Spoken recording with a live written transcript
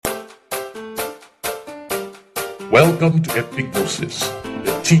Welcome to Epignosis,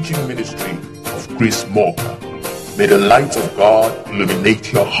 the teaching ministry of Chris Morgan. May the light of God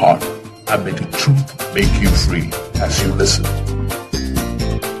illuminate your heart, and may the truth make you free as you listen.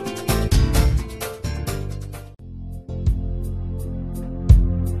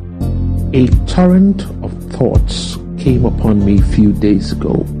 A torrent of thoughts came upon me a few days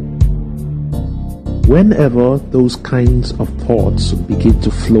ago. Whenever those kinds of thoughts begin to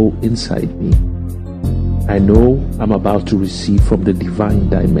flow inside me, I know I'm about to receive from the divine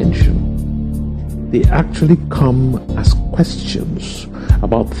dimension. They actually come as questions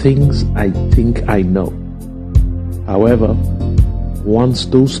about things I think I know. However, once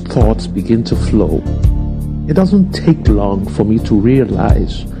those thoughts begin to flow, it doesn't take long for me to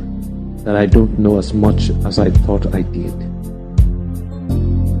realize that I don't know as much as I thought I did.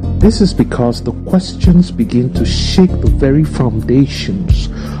 This is because the questions begin to shake the very foundations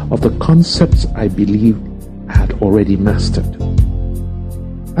of the concepts I believed I had already mastered.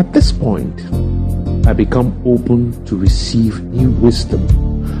 At this point, I become open to receive new wisdom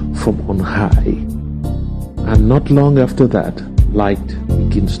from on high, and not long after that, light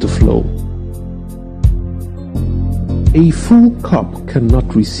begins to flow. A full cup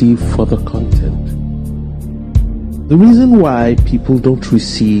cannot receive further content. The reason why people don't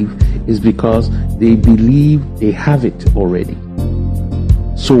receive is because they believe they have it already.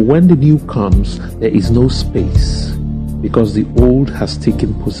 So when the new comes, there is no space because the old has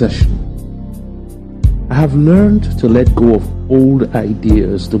taken possession. I have learned to let go of old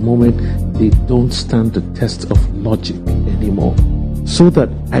ideas the moment they don't stand the test of logic anymore, so that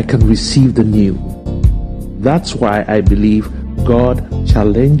I can receive the new. That's why I believe God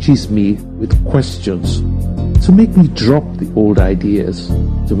challenges me with questions to make me drop the old ideas,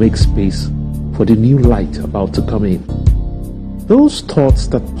 to make space for the new light about to come in. Those thoughts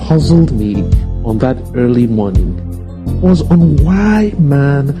that puzzled me on that early morning was on why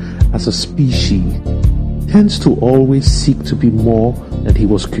man as a species tends to always seek to be more than he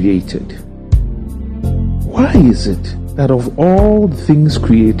was created. Why is it that of all the things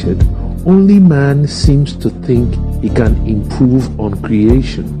created, only man seems to think he can improve on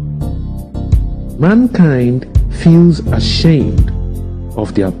creation? Mankind feels ashamed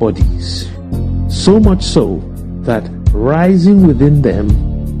of their bodies, so much so that rising within them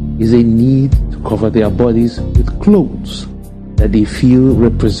is a need to cover their bodies with clothes that they feel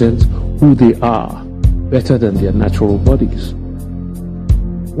represent who they are better than their natural bodies.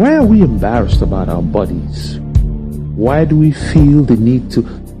 Why are we embarrassed about our bodies? Why do we feel the need to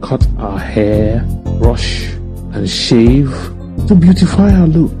cut our hair, brush, and shave to beautify our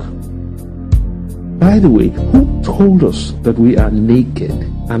look? By the way, who told us that we are naked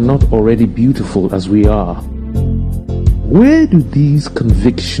and not already beautiful as we are? Where do these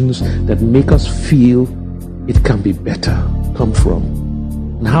convictions that make us feel it can be better come from?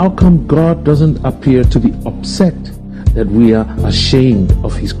 And how come God doesn't appear to be upset that we are ashamed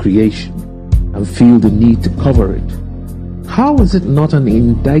of His creation and feel the need to cover it? How is it not an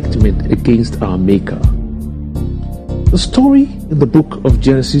indictment against our Maker? The story in the book of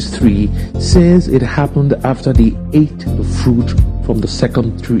Genesis 3 says it happened after they ate the fruit from the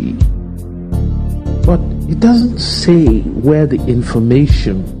second tree. But it doesn't say where the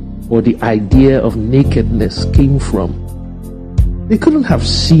information or the idea of nakedness came from. They couldn't have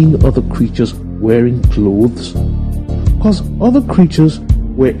seen other creatures wearing clothes, because other creatures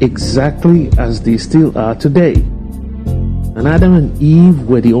were exactly as they still are today. And Adam and Eve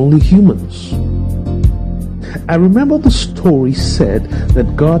were the only humans. I remember the story said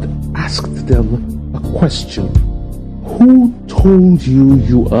that God asked them a question. Who told you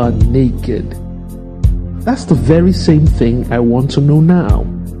you are naked? That's the very same thing I want to know now.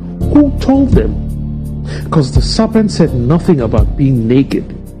 Who told them? Because the serpent said nothing about being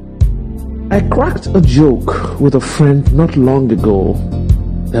naked. I cracked a joke with a friend not long ago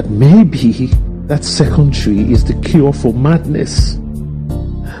that maybe that second tree is the cure for madness.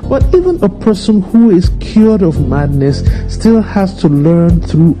 But even a person who is cured of madness still has to learn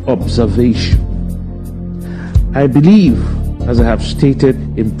through observation. I believe, as I have stated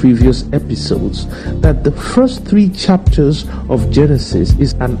in previous episodes, that the first 3 chapters of Genesis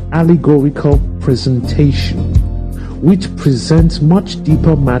is an allegorical presentation which presents much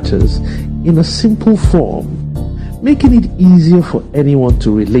deeper matters in a simple form, making it easier for anyone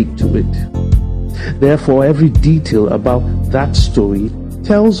to relate to it. Therefore, every detail about that story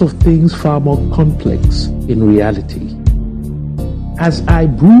tells of things far more complex in reality. As I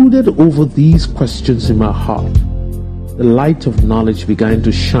brooded over these questions in my heart, the light of knowledge began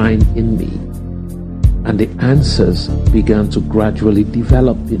to shine in me, and the answers began to gradually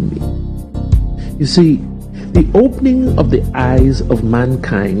develop in me. You see, The opening of the eyes of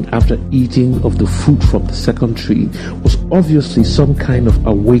mankind after eating of the fruit from the second tree was obviously some kind of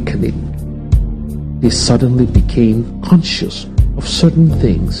awakening. They suddenly became conscious of certain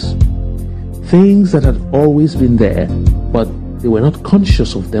things that had always been there, but they were not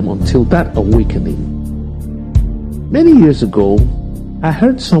conscious of them until that awakening. Many years ago, I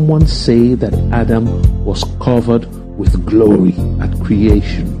heard someone say that Adam was covered with glory at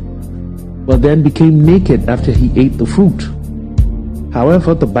creation, but then became naked after he ate the fruit.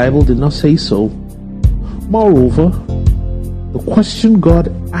 However, the Bible did not say so. Moreover, the question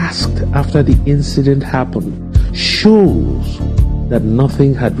God asked after the incident happened shows that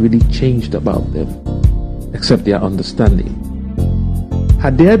nothing had really changed about them, except their understanding.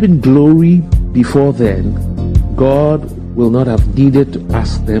 Had there been glory before then, God will not have needed to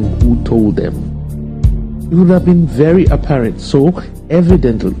ask them who told them. It would have been very apparent. So,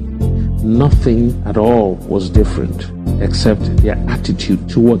 evidently, nothing at all was different except their attitude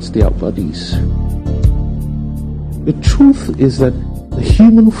towards their bodies. The truth is that the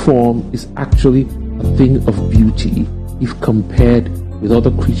human form is actually a thing of beauty if compared with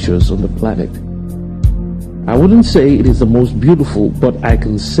other creatures on the planet. I wouldn't say it is the most beautiful, but I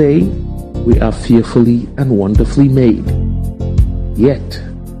can say we are fearfully and wonderfully made. Yet,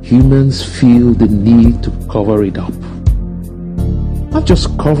 humans feel the need to cover it up. Not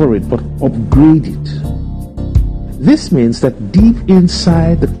just cover it, but upgrade it. This means that deep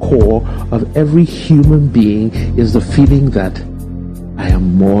inside the core of every human being is the feeling that I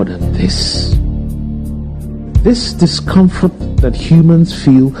am more than this. This discomfort that humans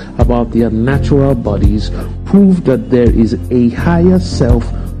feel about their natural bodies prove that there is a higher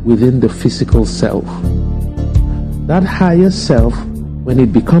self within the physical self. That higher self, when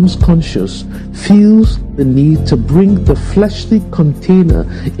it becomes conscious, feels the need to bring the fleshly container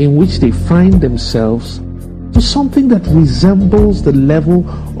in which they find themselves to something that resembles the level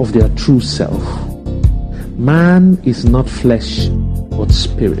of their true self. Man is not flesh, but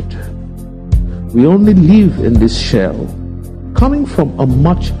spirit. We only live in this shell. Coming from a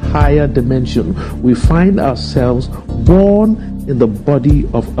much higher dimension, we find ourselves born in the body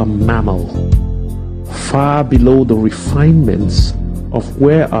of a mammal, far below the refinements of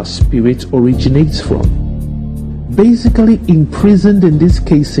where our spirit originates from. Basically imprisoned in this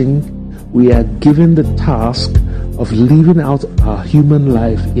casing, we are given the task of living out our human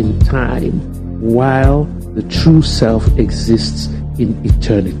life in time while the true self exists in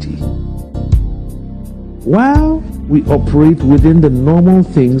eternity. While we operate within the normal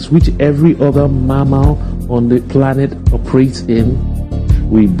things which every other mammal on the planet operates in,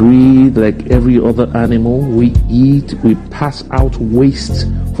 we breathe like every other animal, we eat, we pass out waste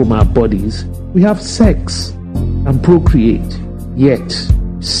from our bodies, we have sex and procreate, yet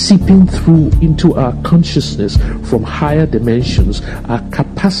seeping through into our consciousness from higher dimensions are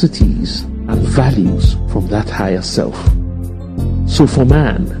capacities and values from that higher self. So for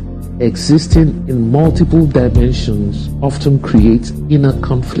man, existing in multiple dimensions often creates inner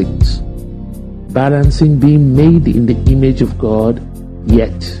conflicts. Balancing being made in the image of God,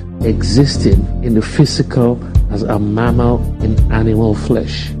 yet existing in the physical as a mammal in animal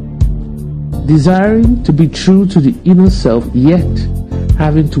flesh. Desiring to be true to the inner self, yet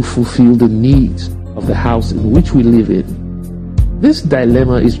having to fulfill the needs of the house in which we live in. This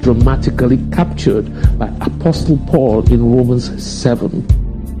dilemma is dramatically captured by Apostle Paul in Romans 7.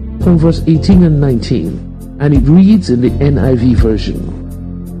 From verse 18 and 19, and it reads in the NIV version,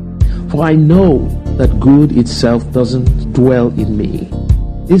 "For I know that good itself doesn't dwell in me.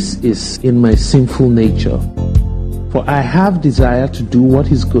 This is in my sinful nature. For I have desire to do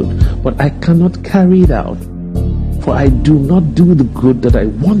what is good, but I cannot carry it out. For I do not do the good that I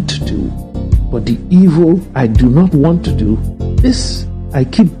want to do, but the evil I do not want to do, this I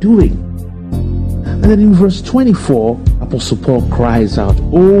keep doing." And then in verse 24, Apostle Paul cries out,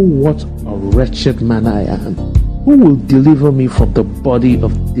 "Oh, what a wretched man I am! Who will deliver me from the body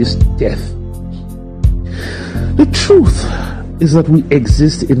of this death?" The truth is that we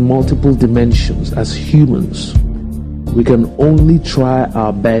exist in multiple dimensions as humans. We can only try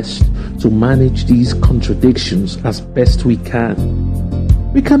our best to manage these contradictions as best we can.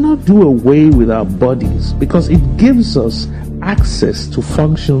 We cannot do away with our bodies because it gives us access to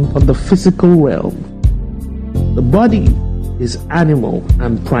function on the physical realm. The body is animal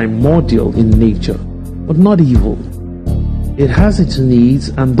and primordial in nature, but not evil. It has its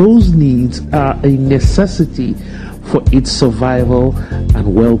needs, and those needs are a necessity for its survival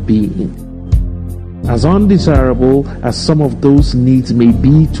and well-being. As undesirable as some of those needs may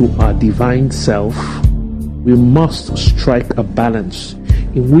be to our divine self, we must strike a balance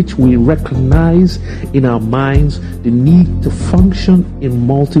in which we recognize in our minds the need to function in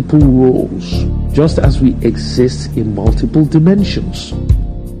multiple roles, just as we exist in multiple dimensions.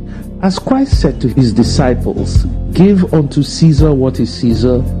 As Christ said to his disciples, "Give unto Caesar what is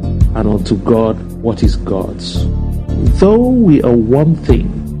Caesar, and unto God what is God's." Though we are one thing,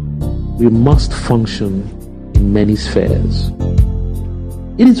 we must function in many spheres.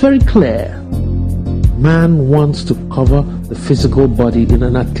 It is very clear man wants to cover the physical body in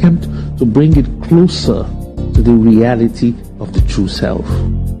an attempt to bring it closer to the reality of the true self.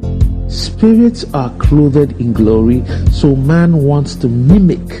 Spirits are clothed in glory, so man wants to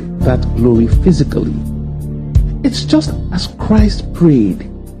mimic that glory physically. It's just as Christ prayed,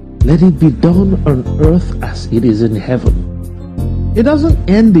 "Let it be done on earth as it is in heaven." It doesn't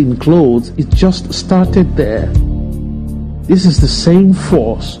end in clothes, it just started there. This is the same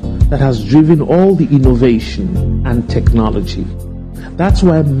force that has driven all the innovation and technology. That's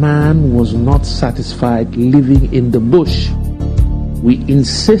why man was not satisfied living in the bush. We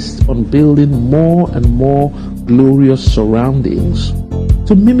insist on building more and more glorious surroundings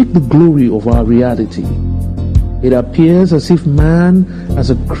to mimic the glory of our reality. It appears as if man as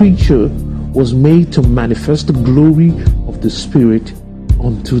a creature was made to manifest the glory of the spirit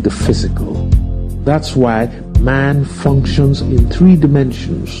onto the physical. That's why man functions in three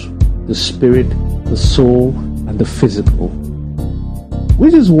dimensions: the spirit, the soul, and the physical.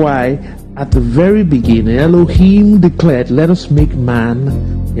 Which is why at the very beginning Elohim declared, "Let us make man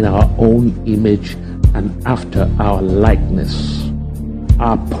in our own image and after our likeness."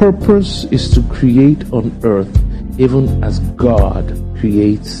 Our purpose is to create on earth even as God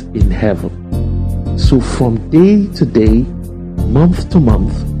creates in heaven. So from day to day, month to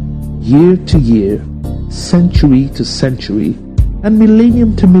month, year to year, century to century, and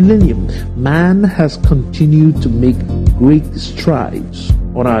millennium to millennium, man has continued to make great strides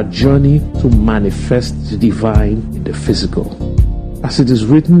on our journey to manifest the divine in the physical. As it is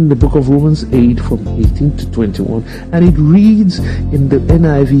written in the book of Romans 8 from 18 to 21, and it reads in the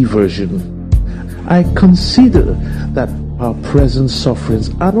NIV version, "I consider that our present sufferings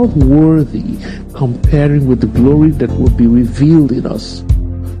are not worthy comparing with the glory that will be revealed in us.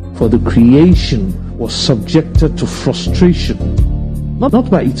 For the creation was subjected to frustration, not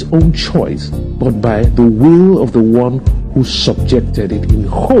by its own choice, but by the will of the one who subjected it, in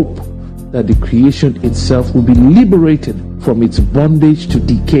hope that the creation itself will be liberated from its bondage to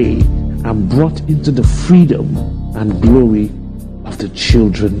decay and brought into the freedom and glory of the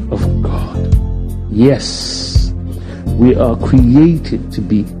children of God." Yes, we are created to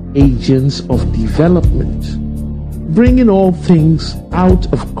be agents of development, bringing all things out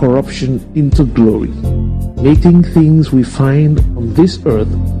of corruption into glory, making things we find on this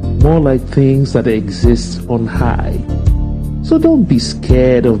earth more like things that exist on high. So don't be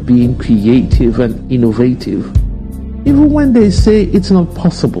scared of being creative and innovative. Even when they say it's not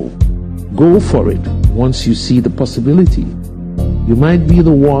possible, go for it once you see the possibility. You might be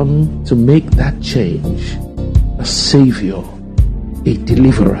the one to make that change, a savior, a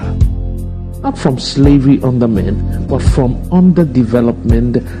deliverer, not from slavery under men, but from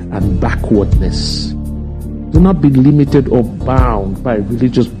underdevelopment and backwardness. Do not be limited or bound by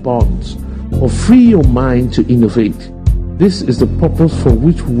religious bonds, or free your mind to innovate. This is the purpose for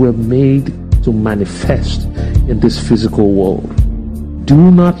which we were made to manifest in this physical world.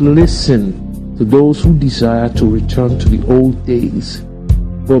 Do not listen to those who desire to return to the old days,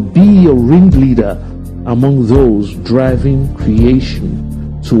 but be a ringleader among those driving creation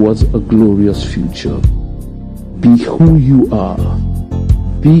towards a glorious future. Be who you are.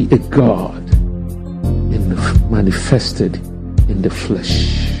 Be a God manifested in the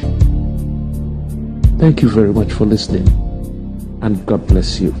flesh. Thank you very much for listening, and God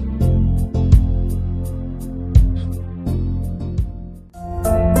bless you.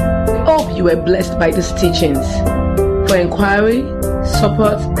 Hope you were blessed by these teachings. For inquiry,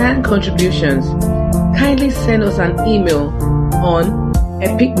 support, and contributions, kindly send us an email on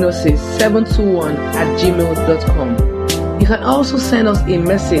epicgnosis721@gmail.com. You can also send us a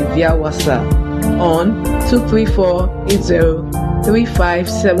message via WhatsApp on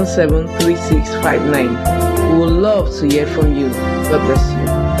 234-80-3577-3659. We would love to hear from you. God bless you.